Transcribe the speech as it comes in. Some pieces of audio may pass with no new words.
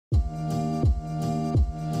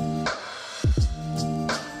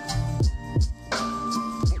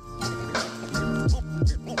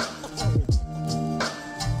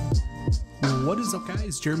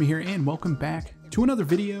guys, Jeremy here and welcome back to another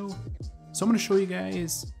video. So I'm going to show you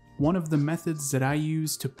guys one of the methods that I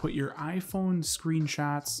use to put your iPhone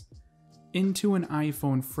screenshots into an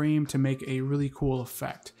iPhone frame to make a really cool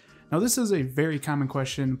effect. Now this is a very common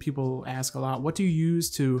question people ask a lot. What do you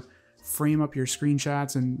use to frame up your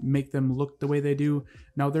screenshots and make them look the way they do?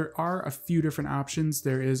 Now there are a few different options.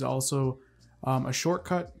 There is also a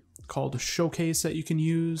shortcut called Showcase that you can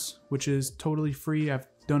use, which is totally free. I've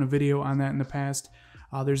done a video on that in the past.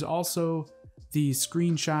 There's also the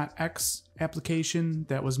Screenshot X application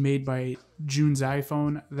that was made by June's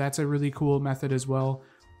iPhone. That's a really cool method as well.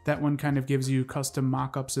 That one kind of gives you custom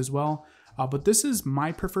mockups as well. But this is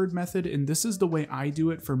my preferred method, and this is the way I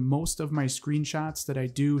do it for most of my screenshots that I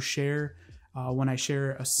do share when I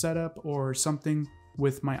share a setup or something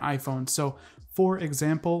with my iPhone. So for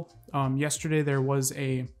example, yesterday there was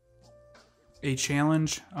a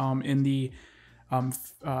challenge in the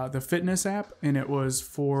fitness app, and it was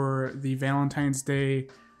for the Valentine's Day.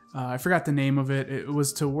 I forgot the name of it. It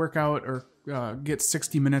was to work out or get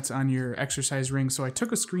 60 minutes on your exercise ring. So I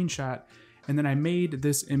took a screenshot and then I made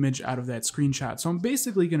this image out of that screenshot. So I'm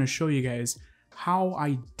basically going to show you guys how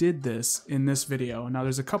I did this in this video. Now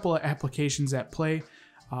there's a couple of applications at play,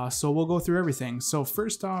 so we'll go through everything. So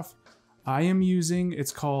first off, I am using,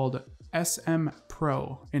 it's called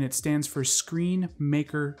SMPro, and it stands for Screen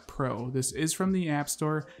Maker Pro. This is from the App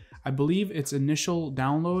Store. I believe its initial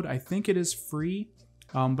download, I think it is free,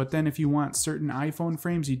 but then if you want certain iPhone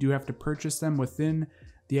frames, you do have to purchase them within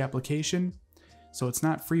the application. So it's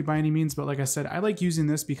not free by any means, but like I said, I like using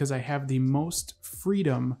this because I have the most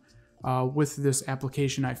freedom with this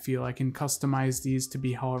application. I feel I can customize these to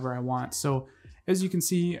be however I want. So as you can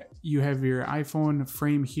see, you have your iPhone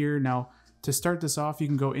frame here. Now, to start this off, you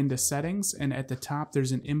can go into settings, and at the top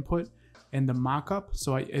there's an input and the mockup.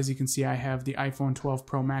 So as you can see, I have the iPhone 12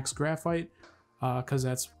 Pro Max Graphite because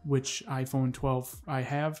that's which iPhone 12 I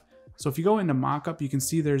have. So if you go into mockup, you can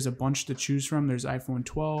see there's a bunch to choose from. There's iPhone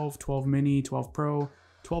 12, 12 mini, 12 Pro,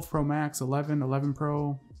 12 Pro Max, 11, 11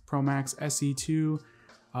 Pro, Pro Max SE2,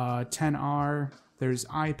 10R. There's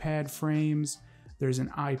iPad frames. There's an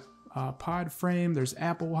iPod frame, there's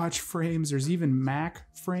Apple Watch frames, there's even Mac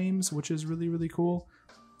frames, which is really, really cool.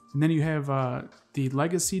 And then you have the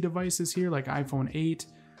legacy devices here, like iPhone 8,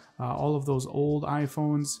 all of those old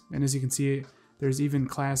iPhones. And as you can see, there's even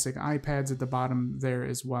classic iPads at the bottom there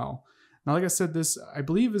as well. Now, like I said, this I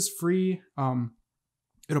believe is free.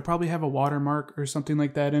 It'll probably have a watermark or something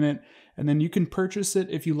like that in it. And then you can purchase it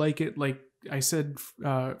if you like it. Like I said,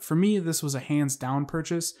 for me, this was a hands down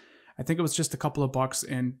purchase. I think it was just a couple of bucks,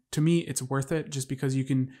 and to me it's worth it just because you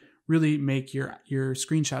can really make your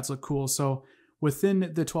screenshots look cool. So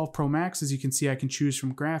within the 12 Pro Max, as you can see, I can choose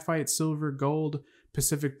from graphite, silver, gold,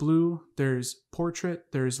 Pacific blue, there's portrait,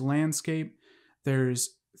 there's landscape,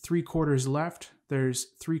 there's 3/4 left, there's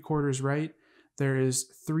 3/4 right, there is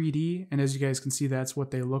 3D, and as you guys can see, that's what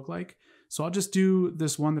they look like. So I'll just do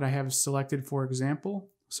this one that I have selected for example.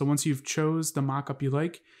 So once you've chose the mockup you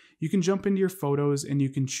like, you can jump into your photos and you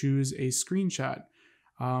can choose a screenshot.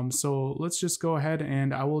 So let's just go ahead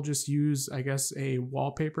and I will just use, I guess, a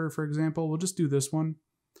wallpaper, for example. We'll just do this one.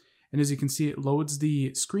 And as you can see, it loads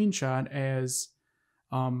the screenshot as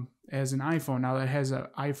an iPhone. Now that has an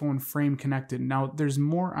iPhone frame connected. Now there's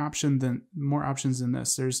more options than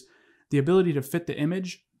this. There's the ability to fit the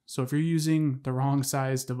image. So if you're using the wrong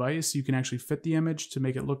size device, you can actually fit the image to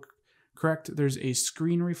make it look correct. There's a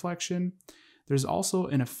screen reflection. There's also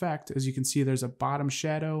an effect. As you can see, there's a bottom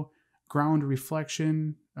shadow, ground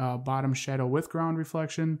reflection, bottom shadow with ground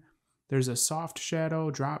reflection. There's a soft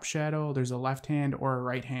shadow, drop shadow. There's a left hand or a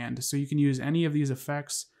right hand. So you can use any of these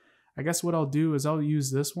effects. I guess what I'll do is I'll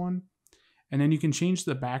use this one, and then you can change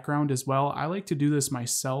the background as well. I like to do this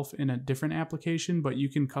myself in a different application, but you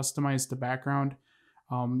can customize the background.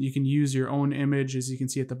 You can use your own image, as you can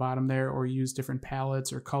see at the bottom there, or use different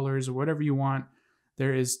palettes or colors or whatever you want.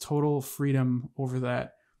 There is total freedom over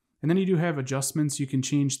that. And then you do have adjustments. You can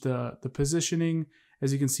change the positioning.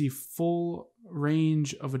 As you can see, full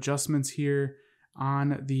range of adjustments here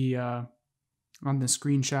on the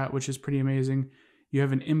screenshot, which is pretty amazing. You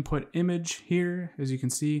have an input image here. As you can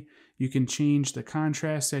see, you can change the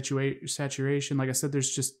contrast, saturation. Like I said,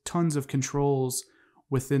 there's just tons of controls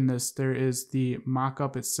within this. There is the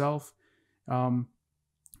mockup itself.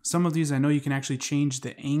 Some of these I know you can actually change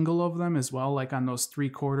the angle of them as well, like on those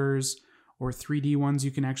 3/4 or 3D ones, you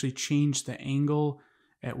can actually change the angle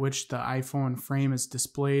at which the iPhone frame is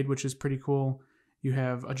displayed, which is pretty cool. You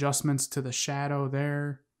have adjustments to the shadow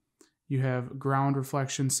there. You have ground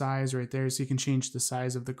reflection size right there, so you can change the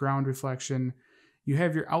size of the ground reflection. You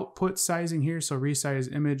have your output sizing here, so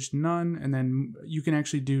resize image, none, and then you can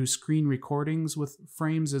actually do screen recordings with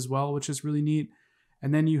frames as well, which is really neat.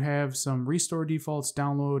 And then you have some restore defaults,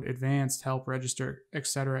 download, advanced, help, register,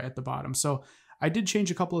 etc. at the bottom. So I did change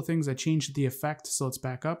a couple of things. I changed the effect, so let's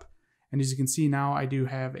back up. And as you can see now, I do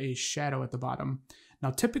have a shadow at the bottom. Now,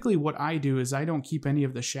 typically what I do is I don't keep any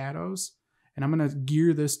of the shadows, and I'm gonna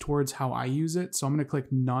gear this towards how I use it. So I'm gonna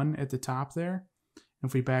click none at the top there. And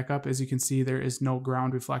if we back up, as you can see, there is no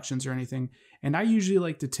ground reflections or anything. And I usually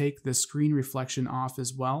like to take the screen reflection off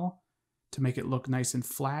as well to make it look nice and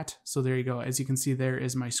flat. So there you go. As you can see, there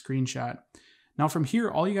is my screenshot. Now from here,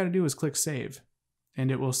 all you gotta do is click save, and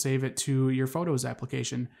it will save it to your Photos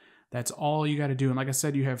application. That's all you gotta do. And like I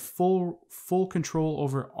said, you have full control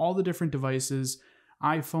over all the different devices,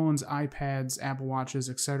 iPhones, iPads, Apple Watches,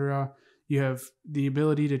 etc. You have the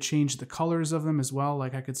ability to change the colors of them as well.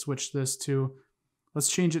 Like I could switch this to, let's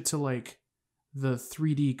change it to like the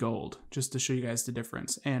 3D gold, just to show you guys the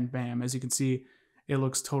difference. And bam, as you can see, it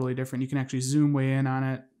looks totally different. You can actually zoom way in on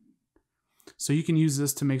it. So you can use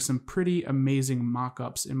this to make some pretty amazing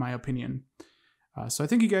mock-ups, in my opinion. So I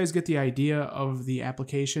think you guys get the idea of the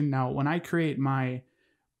application. Now, when I create my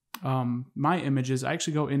my images, I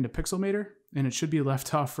actually go into Pixelmator, and it should be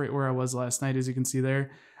left off right where I was last night, as you can see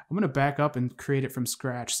there. I'm gonna back up and create it from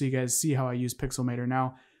scratch so you guys see how I use Pixelmator.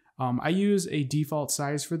 Now, I use a default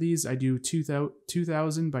size for these. I do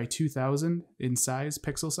 2000 by 2000 in size,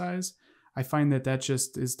 pixel size. I find that that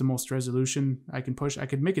just is the most resolution I can push. I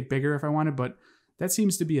could make it bigger if I wanted, but that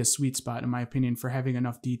seems to be a sweet spot in my opinion for having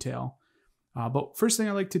enough detail. But first thing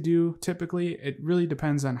I like to do, typically, it really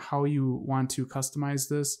depends on how you want to customize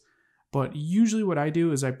this. But usually what I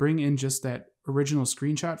do is I bring in just that original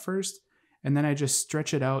screenshot first, and then I just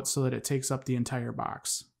stretch it out so that it takes up the entire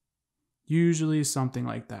box. Usually something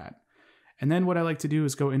like that. And then what I like to do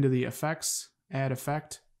is go into the effects, add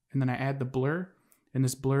effect, and then I add the blur. And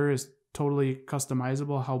this blur is totally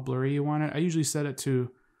customizable, how blurry you want it. I usually set it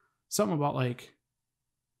to something about like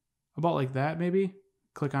that maybe.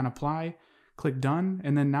 Click on apply, click done,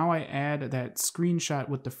 and then now I add that screenshot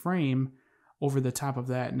with the frame over the top of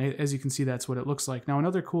that. And as you can see, that's what it looks like. Now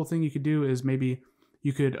another cool thing you could do is maybe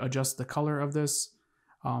you could adjust the color of this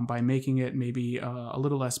by making it maybe a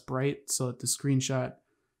little less bright so that the screenshot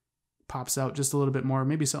pops out just a little bit more,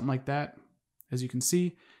 maybe something like that, as you can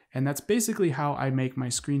see. And that's basically how I make my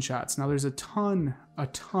screenshots. Now there's a ton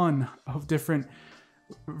of different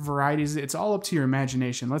varieties. It's all up to your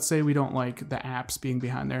imagination. Let's say we don't like the apps being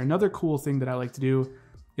behind there. Another cool thing that I like to do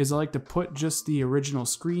is I like to put just the original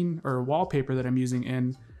screen or wallpaper that I'm using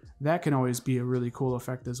in. That can always be a really cool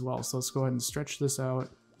effect as well. So let's go ahead and stretch this out.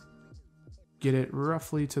 Get it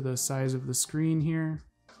roughly to the size of the screen here.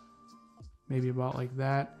 Maybe about like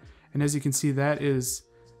that. And as you can see, that is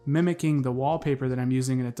mimicking the wallpaper that I'm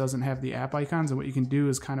using, and it doesn't have the app icons. And what you can do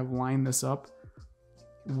is kind of line this up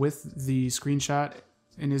with the screenshot.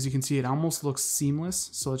 And as you can see, it almost looks seamless.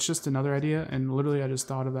 So it's just another idea. And literally I just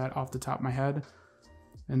thought of that off the top of my head.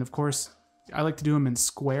 And of course, I like to do them in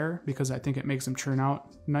square because I think it makes them turn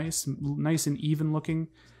out nice and even looking.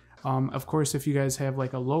 Of course, if you guys have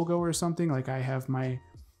like a logo or something, like I have my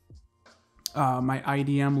my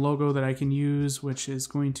IDM logo that I can use, which is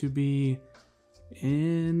going to be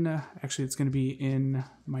in, actually it's going to be in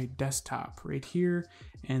my desktop right here,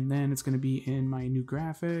 and then it's going to be in my new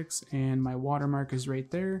graphics, and my watermark is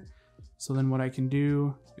right there. So then what I can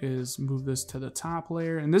do is move this to the top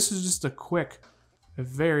layer, and this is just a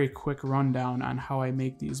very quick rundown on how I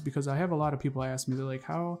make these, because I have a lot of people ask me, they're like,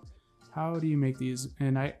 how do you make these?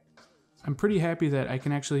 And I'm pretty happy that I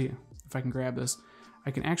can actually, if I can grab this,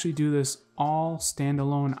 I can actually do this all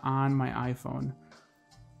standalone on my iPhone.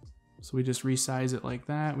 So we just resize it like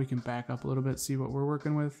that. We can back up a little bit, see what we're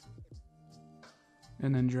working with,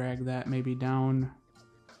 and then drag that maybe down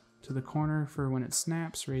to the corner for when it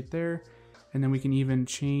snaps right there. And then we can even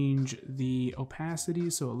change the opacity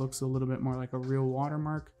so it looks a little bit more like a real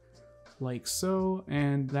watermark, like so.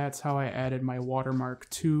 And that's how I added my watermark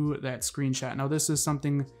to that screenshot. Now this is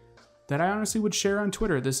something that I honestly would share on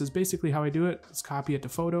Twitter. This is basically how I do it. Let's copy it to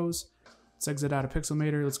Photos. Let's exit out of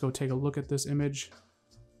Pixelmator. Let's go take a look at this image.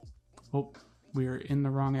 Oh, we are in the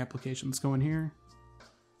wrong application. Let's go in here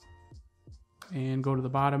and go to the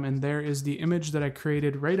bottom. And there is the image that I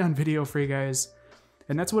created right on video for you guys.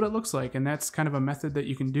 And that's what it looks like. And that's kind of a method that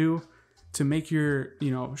you can do to make your,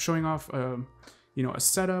 showing off, a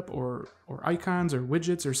setup or icons or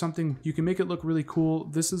widgets or something. You can make it look really cool.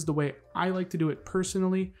 This is the way I like to do it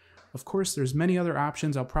personally. Of course, there's many other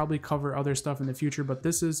options. I'll probably cover other stuff in the future, but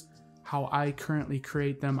this is how I currently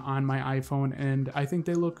create them on my iPhone, and I think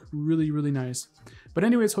they look really, really nice. But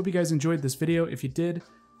anyways, hope you guys enjoyed this video. If you did,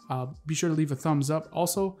 be sure to leave a thumbs up.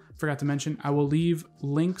 Also, forgot to mention, I will leave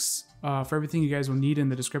links for everything you guys will need in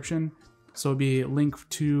the description. So it'll be a link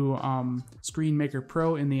to ScreenMaker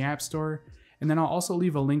Pro in the App Store. And then I'll also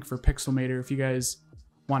leave a link for Pixelmator if you guys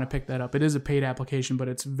want to pick that up. It is a paid application, but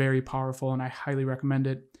it's very powerful and I highly recommend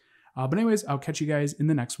it. But anyways, I'll catch you guys in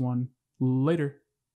the next one. Later.